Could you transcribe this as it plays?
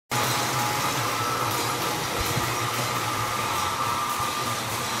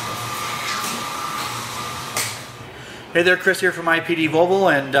Hey there, Chris here from IPD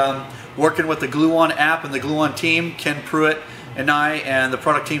Volvo, and working with the Gluon app and the Gluon team. Ken Pruitt and I and the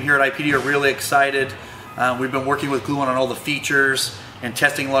product team here at IPD are really excited. We've been working with Gluon on all the features and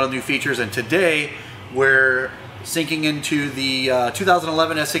testing a lot of new features, and today we're syncing into the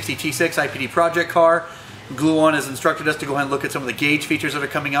 2011 S60 T6 IPD project car. Gluon has instructed us to go ahead and look at some of the gauge features that are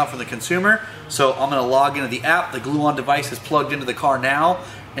coming out from the consumer. So I'm going to log into the app. The Gluon device is plugged into the car now,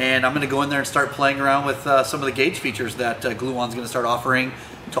 and I'm going to go in there and start playing around with some of the gauge features that Gluon's going to start offering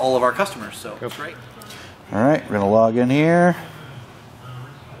to all of our customers. So that's great. All right, we're going to log in here.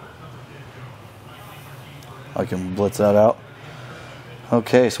 I can blitz that out.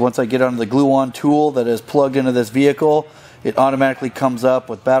 Okay, so once I get onto the Gluon tool that is plugged into this vehicle, it automatically comes up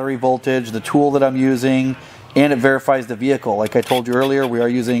with battery voltage, the tool that I'm using, and it verifies the vehicle. Like I told you earlier, we are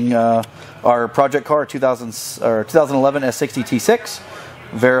using our project car, 2011 S60 T6.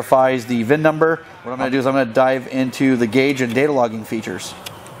 Verifies the VIN number. What I'm going to do is I'm going to dive into the gauge and data logging features.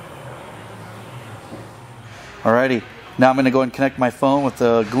 Alrighty, now I'm going to go and connect my phone with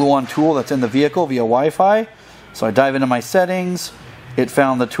the Gluon tool that's in the vehicle via Wi-Fi. So I dive into my settings. It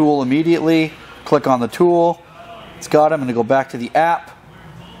found the tool immediately. Click on the tool. It's got it. I'm going to go back to the app,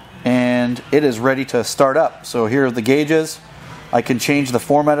 and it is ready to start up. So here are the gauges. I can change the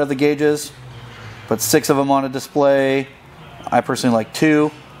format of the gauges. Put 6 of them on a display. I personally like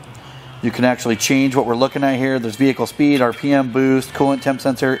 2. You can actually change what we're looking at here. There's vehicle speed, RPM, boost, coolant temp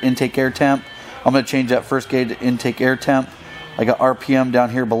sensor, intake air temp. I'm going to change that first gauge to intake air temp. I got RPM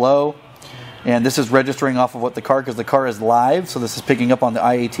down here below. And this is registering off of what the car, because the car is live. So this is picking up on the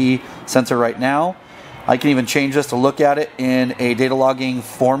IAT sensor right now. I can even change this to look at it in a data logging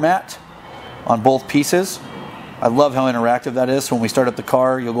format on both pieces. I love how interactive that is. So when we start up the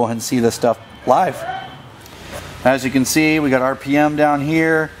car, you'll go ahead and see this stuff live. As you can see, we got RPM down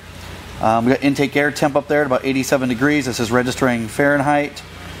here. We got intake air temp up there at about 87 degrees. This is registering Fahrenheit.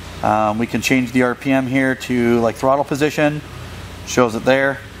 We can change the RPM here to like throttle position. Shows it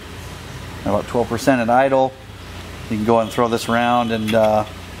there. About 12% at idle. You can go ahead and throw this around, and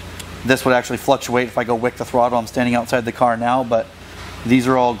this would actually fluctuate if I go wick the throttle. I'm standing outside the car now, but these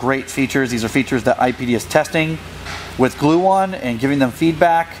are all great features. These are features that IPD is testing with Gluon and giving them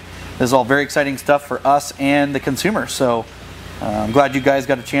feedback. This is all very exciting stuff for us and the consumer. So I'm glad you guys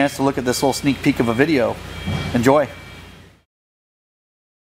got a chance to look at this little sneak peek of a video. Enjoy.